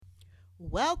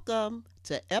Welcome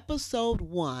to episode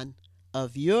 1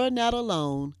 of You're Not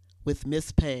Alone with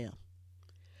Miss Pam.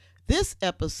 This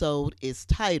episode is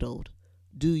titled,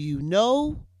 Do You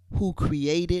Know Who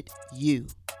Created You?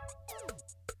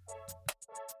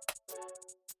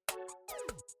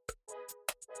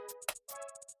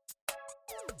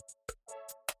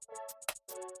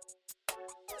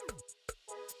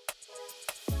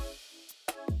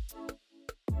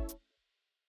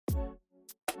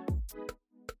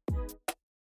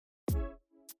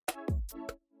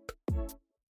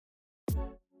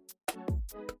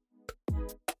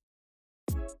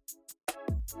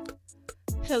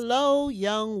 Hello,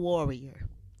 young warrior.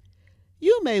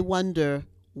 You may wonder,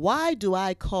 why do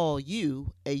I call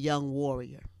you a young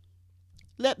warrior?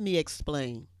 Let me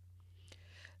explain.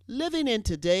 Living in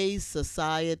today's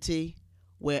society,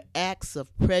 where acts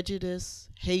of prejudice,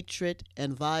 hatred,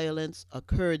 and violence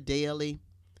occur daily,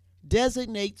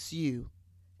 designates you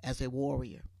as a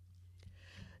warrior.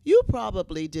 You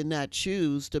probably did not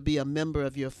choose to be a member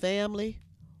of your family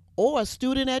or a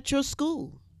student at your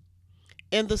school.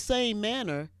 In the same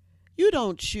manner, you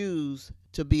don't choose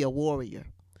to be a warrior,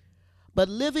 but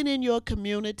living in your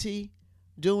community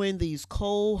during these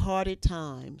cold-hearted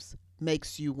times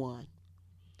makes you one.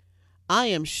 I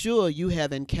am sure you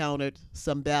have encountered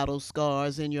some battle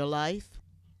scars in your life,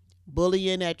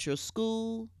 bullying at your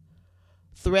school,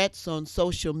 threats on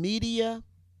social media,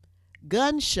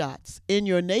 gunshots in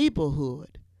your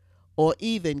neighborhood, or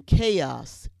even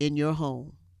chaos in your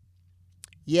home.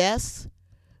 Yes,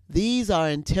 these are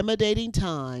intimidating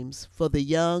times for the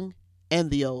young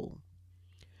and the old.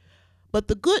 But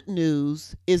the good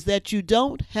news is that you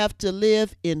don't have to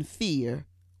live in fear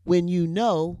when you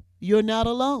know you're not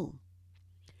alone.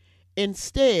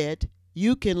 Instead,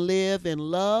 you can live in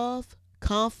love,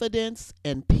 confidence,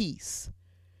 and peace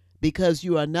because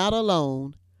you are not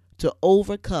alone to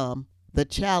overcome the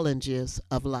challenges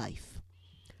of life.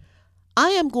 I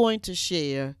am going to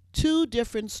share two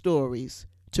different stories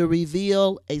to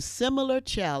reveal a similar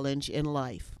challenge in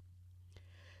life.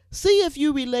 See if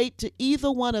you relate to either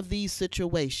one of these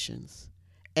situations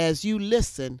as you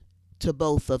listen to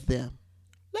both of them.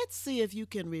 Let's see if you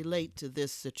can relate to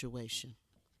this situation.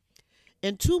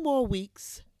 In 2 more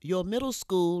weeks, your middle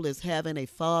school is having a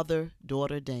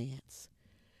father-daughter dance.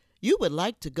 You would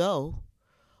like to go,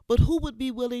 but who would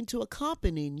be willing to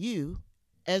accompany you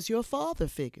as your father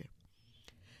figure?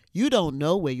 You don't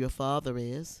know where your father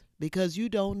is because you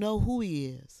don't know who he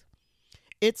is.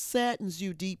 It saddens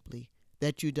you deeply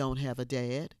that you don't have a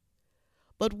dad.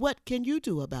 But what can you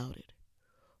do about it?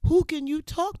 Who can you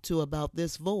talk to about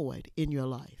this void in your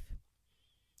life?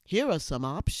 Here are some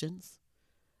options.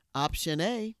 Option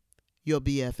A, your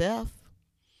BFF.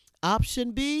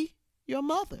 Option B, your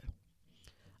mother.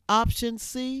 Option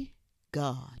C,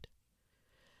 God.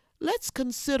 Let's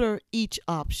consider each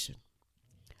option.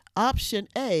 Option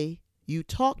A, you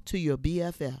talk to your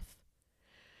BFF.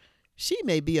 She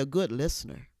may be a good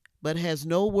listener, but has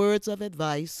no words of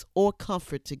advice or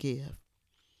comfort to give.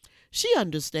 She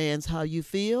understands how you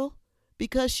feel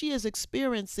because she is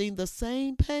experiencing the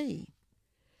same pain.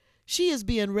 She is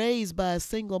being raised by a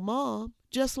single mom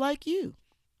just like you.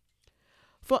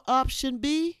 For option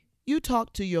B, you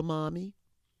talk to your mommy.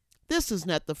 This is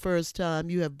not the first time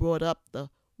you have brought up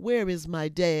the "where is my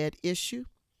dad" issue.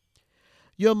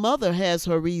 Your mother has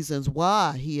her reasons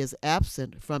why he is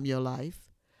absent from your life.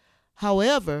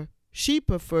 However, she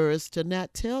prefers to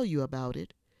not tell you about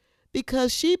it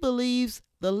because she believes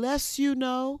the less you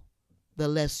know, the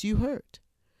less you hurt.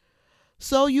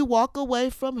 So you walk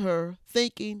away from her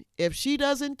thinking if she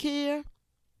doesn't care,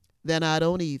 then I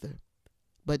don't either.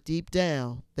 But deep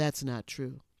down, that's not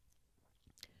true.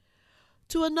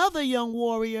 To another young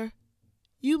warrior,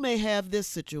 you may have this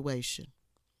situation.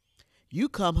 You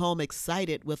come home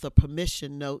excited with a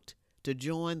permission note to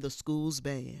join the school's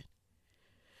band.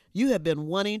 You have been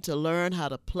wanting to learn how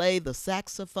to play the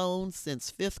saxophone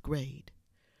since 5th grade.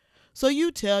 So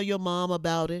you tell your mom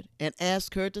about it and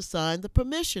ask her to sign the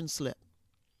permission slip.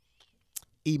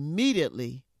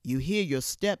 Immediately, you hear your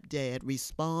stepdad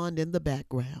respond in the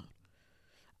background.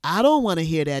 I don't want to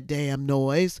hear that damn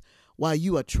noise while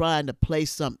you are trying to play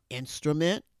some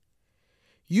instrument.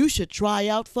 You should try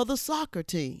out for the soccer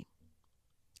team.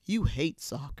 You hate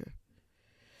soccer.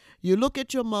 You look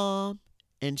at your mom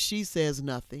and she says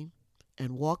nothing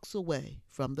and walks away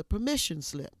from the permission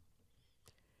slip.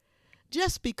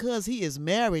 Just because he is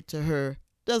married to her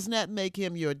does not make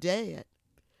him your dad.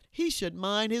 He should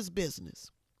mind his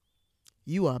business.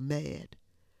 You are mad.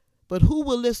 But who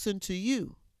will listen to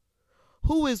you?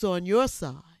 Who is on your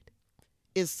side?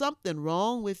 Is something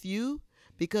wrong with you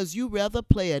because you rather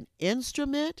play an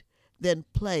instrument than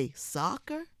play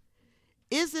soccer?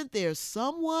 Isn't there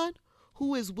someone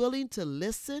who is willing to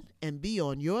listen and be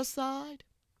on your side?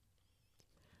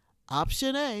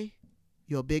 Option A,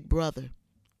 your big brother.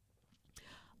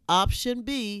 Option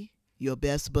B, your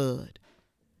best bud.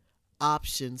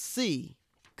 Option C,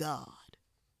 God.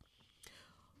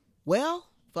 Well,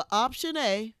 for option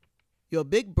A, your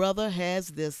big brother has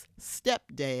this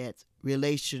stepdad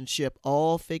relationship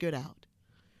all figured out.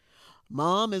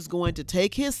 Mom is going to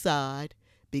take his side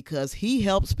because he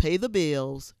helps pay the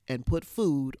bills and put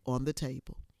food on the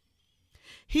table.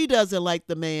 He doesn't like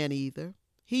the man either.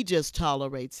 He just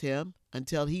tolerates him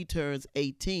until he turns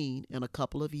 18 in a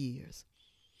couple of years.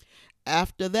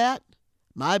 After that,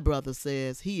 my brother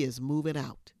says he is moving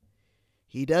out.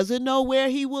 He doesn't know where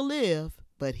he will live,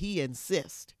 but he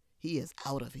insists he is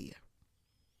out of here.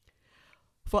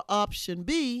 For option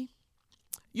B,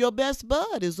 your best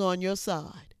bud is on your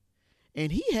side,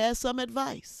 and he has some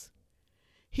advice.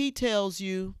 He tells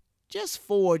you, just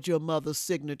forge your mother's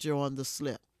signature on the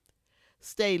slip.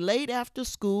 Stay late after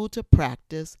school to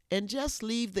practice and just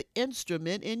leave the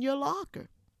instrument in your locker.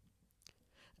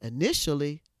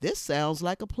 Initially, this sounds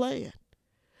like a plan.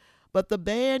 But the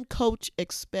band coach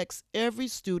expects every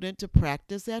student to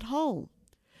practice at home.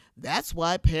 That's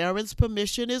why parents'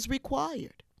 permission is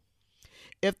required.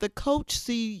 If the coach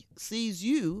sees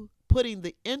you putting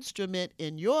the instrument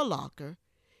in your locker,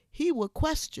 he will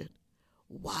question,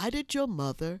 why did your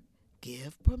mother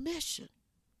give permission?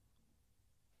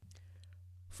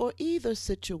 For either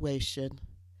situation,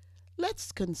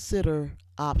 let's consider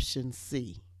option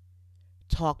C,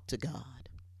 talk to God.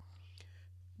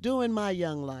 During my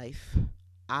young life,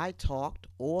 I talked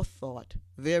or thought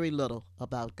very little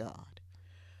about God.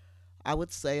 I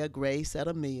would say a grace at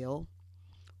a meal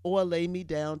or lay me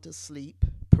down to sleep,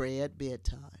 pray at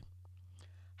bedtime.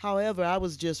 However, I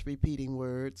was just repeating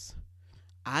words.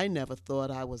 I never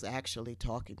thought I was actually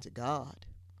talking to God.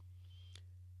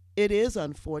 It is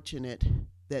unfortunate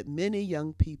that many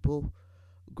young people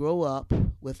grow up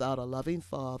without a loving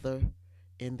father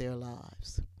in their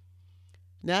lives.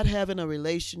 Not having a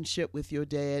relationship with your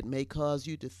dad may cause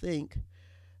you to think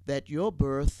that your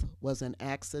birth was an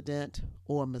accident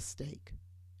or a mistake,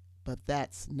 but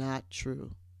that's not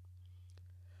true.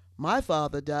 My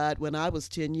father died when I was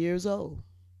 10 years old.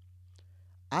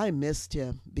 I missed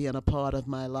him being a part of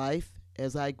my life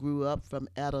as I grew up from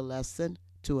adolescent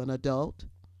to an adult.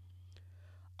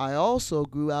 I also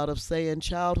grew out of saying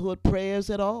childhood prayers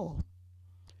at all.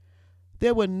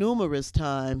 There were numerous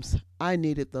times I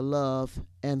needed the love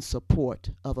and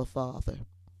support of a father.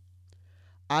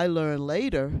 I learned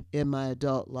later in my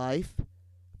adult life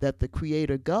that the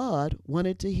Creator God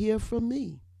wanted to hear from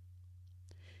me.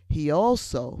 He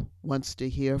also wants to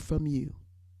hear from you,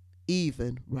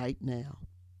 even right now.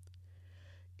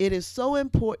 It is so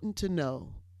important to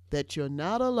know that you're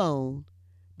not alone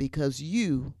because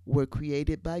you were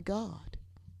created by God.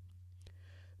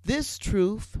 This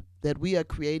truth that we are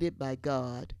created by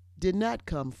God did not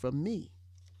come from me.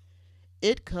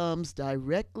 It comes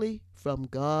directly from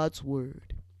God's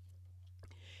Word.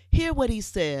 Hear what He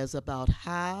says about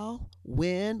how,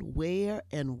 when, where,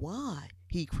 and why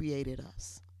He created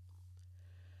us.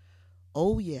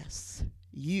 Oh yes,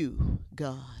 you,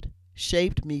 God,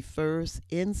 shaped me first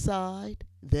inside,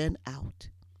 then out.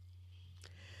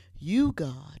 You,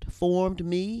 God, formed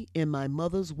me in my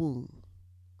mother's womb.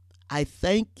 I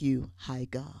thank you, High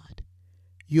God.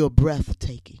 You're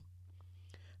breathtaking.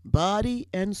 Body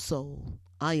and soul,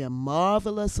 I am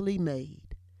marvelously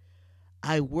made.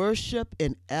 I worship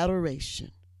in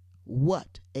adoration.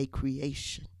 What a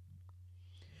creation.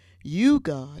 You,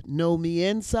 God, know me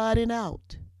inside and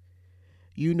out.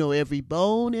 You know every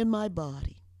bone in my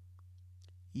body.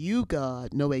 You,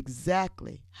 God, know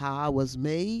exactly how I was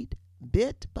made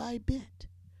bit by bit,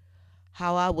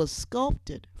 how I was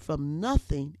sculpted from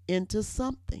nothing into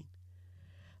something.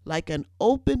 Like an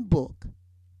open book,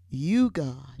 you,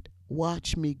 God,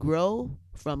 watch me grow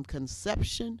from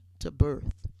conception to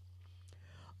birth.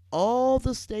 All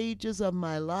the stages of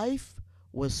my life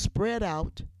were spread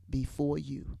out before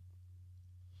you.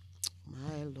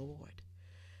 My Lord.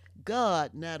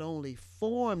 God not only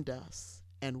formed us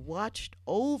and watched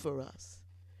over us,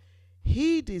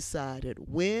 He decided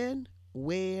when,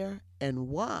 where, and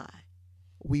why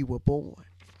we were born.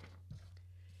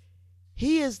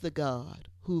 He is the God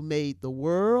who made the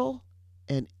world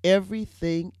and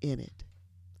everything in it.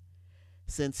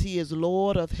 Since He is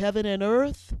Lord of heaven and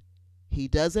earth, He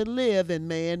doesn't live in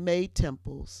man-made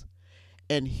temples,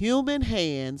 and human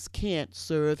hands can't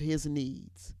serve His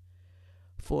needs,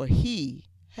 for He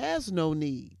has no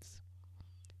needs.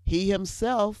 He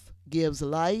Himself gives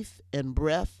life and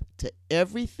breath to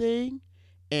everything,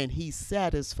 and he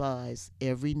satisfies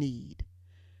every need.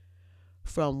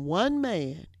 From one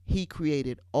man, he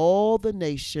created all the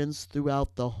nations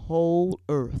throughout the whole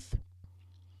earth.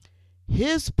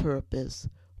 His purpose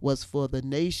was for the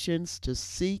nations to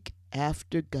seek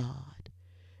after God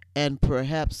and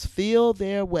perhaps feel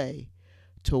their way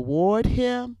toward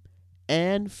him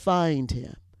and find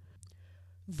him,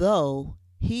 though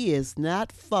he is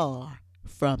not far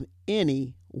from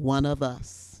any one of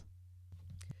us.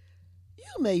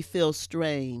 You may feel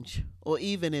strange or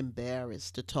even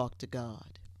embarrassed to talk to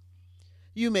God.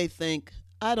 You may think,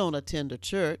 I don't attend a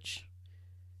church.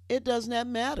 It does not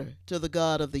matter to the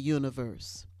God of the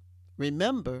universe.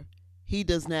 Remember, he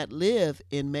does not live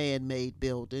in man-made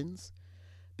buildings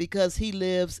because he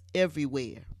lives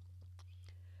everywhere.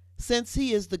 Since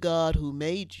he is the God who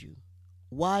made you,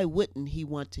 why wouldn't he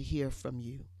want to hear from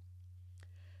you?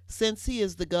 Since he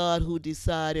is the God who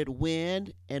decided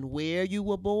when and where you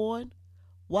were born,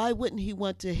 why wouldn't he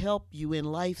want to help you in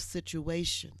life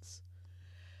situations?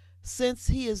 Since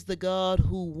he is the God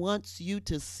who wants you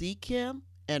to seek him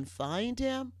and find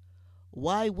him,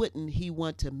 why wouldn't he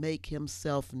want to make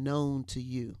himself known to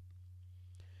you?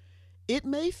 It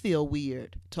may feel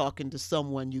weird talking to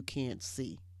someone you can't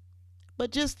see,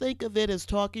 but just think of it as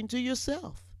talking to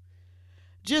yourself.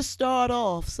 Just start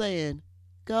off saying,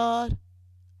 God,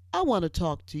 I want to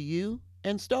talk to you,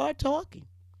 and start talking.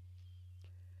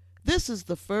 This is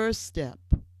the first step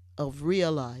of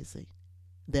realizing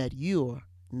that you're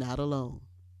not alone.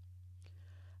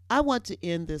 I want to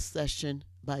end this session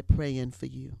by praying for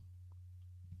you.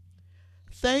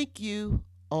 Thank you,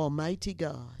 Almighty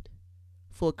God,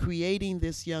 for creating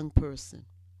this young person.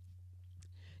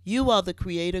 You are the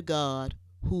Creator God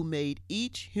who made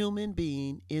each human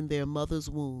being in their mother's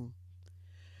womb.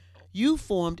 You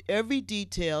formed every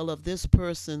detail of this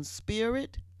person's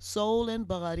spirit, soul, and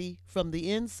body from the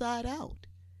inside out.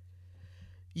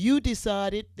 You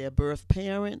decided their birth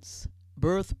parents,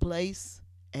 birthplace,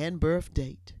 and birth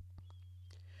date.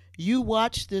 You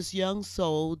watched this young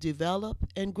soul develop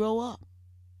and grow up.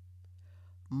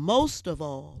 Most of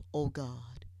all, O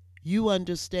God, you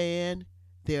understand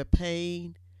their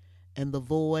pain and the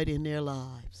void in their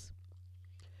lives.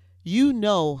 You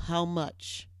know how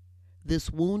much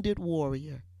this wounded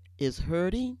warrior is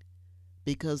hurting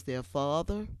because their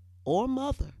father or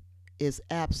mother is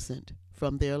absent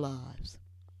from their lives.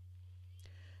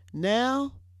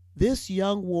 Now, this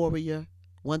young warrior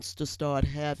wants to start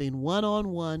having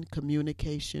one-on-one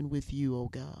communication with you, O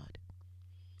God.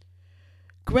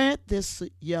 Grant this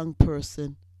young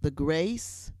person the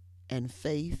grace and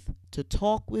faith to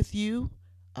talk with you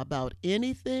about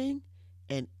anything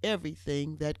and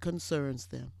everything that concerns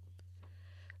them.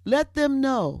 Let them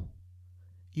know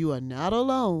you are not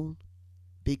alone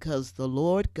because the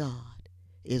Lord God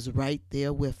is right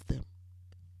there with them.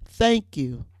 Thank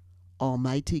you,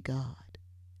 Almighty God.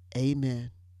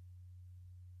 Amen.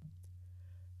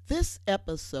 This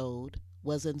episode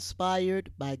was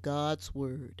inspired by God's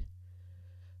Word.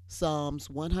 Psalms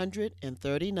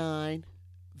 139,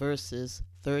 verses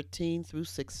 13 through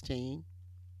 16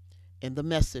 in the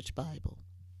Message Bible.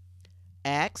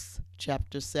 Acts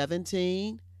chapter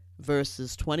 17,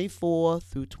 verses 24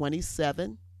 through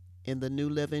 27 in the New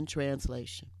Living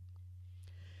Translation.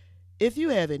 If you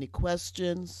have any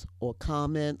questions or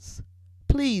comments,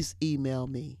 please email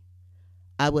me.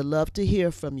 I would love to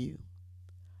hear from you.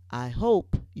 I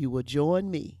hope you will join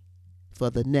me for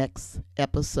the next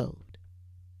episode.